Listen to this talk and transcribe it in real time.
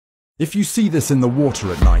If you see this in the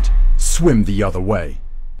water at night, swim the other way.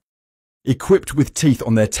 Equipped with teeth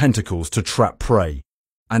on their tentacles to trap prey,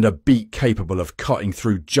 and a beak capable of cutting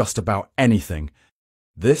through just about anything,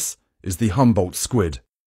 this is the Humboldt squid.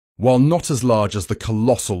 While not as large as the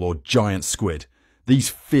colossal or giant squid, these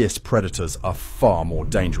fierce predators are far more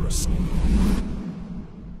dangerous.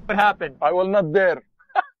 What happened? I will not dare.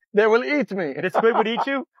 They will eat me. The squid would eat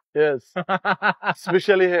you? Yes,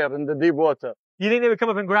 especially here in the deep water. You think they would come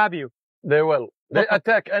up and grab you? They will. They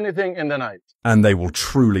attack anything in the night. And they will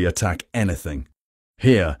truly attack anything.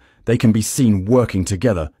 Here, they can be seen working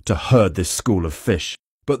together to herd this school of fish.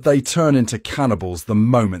 But they turn into cannibals the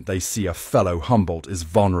moment they see a fellow Humboldt is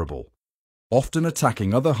vulnerable, often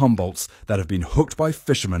attacking other Humboldts that have been hooked by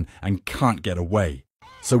fishermen and can't get away.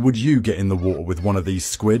 So would you get in the water with one of these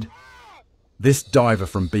squid? This diver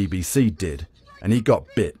from BBC did, and he got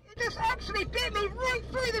bit. This actually bit me!